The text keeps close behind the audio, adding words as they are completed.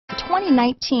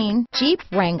2019 Jeep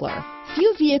Wrangler.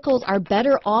 Few vehicles are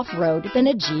better off-road than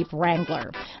a Jeep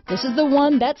Wrangler. This is the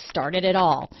one that started it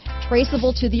all.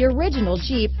 Traceable to the original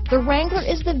Jeep, the Wrangler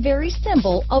is the very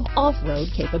symbol of off-road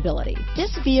capability.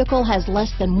 This vehicle has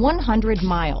less than 100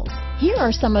 miles. Here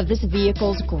are some of this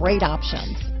vehicle's great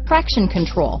options: traction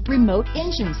control, remote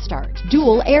engine start,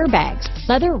 dual airbags,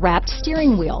 leather-wrapped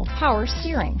steering wheel, power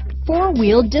steering,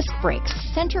 four-wheel disc brakes,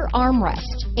 center armrest,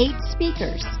 8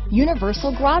 speakers,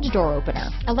 universal garage door opener,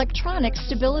 electronic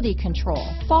stability control,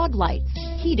 fog lights,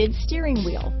 heated steering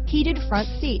wheel, heated front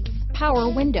seats,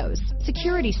 power windows,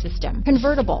 security system,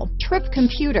 convertible, trip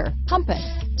computer, compass,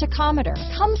 tachometer.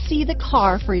 Come see the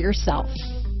car for yourself.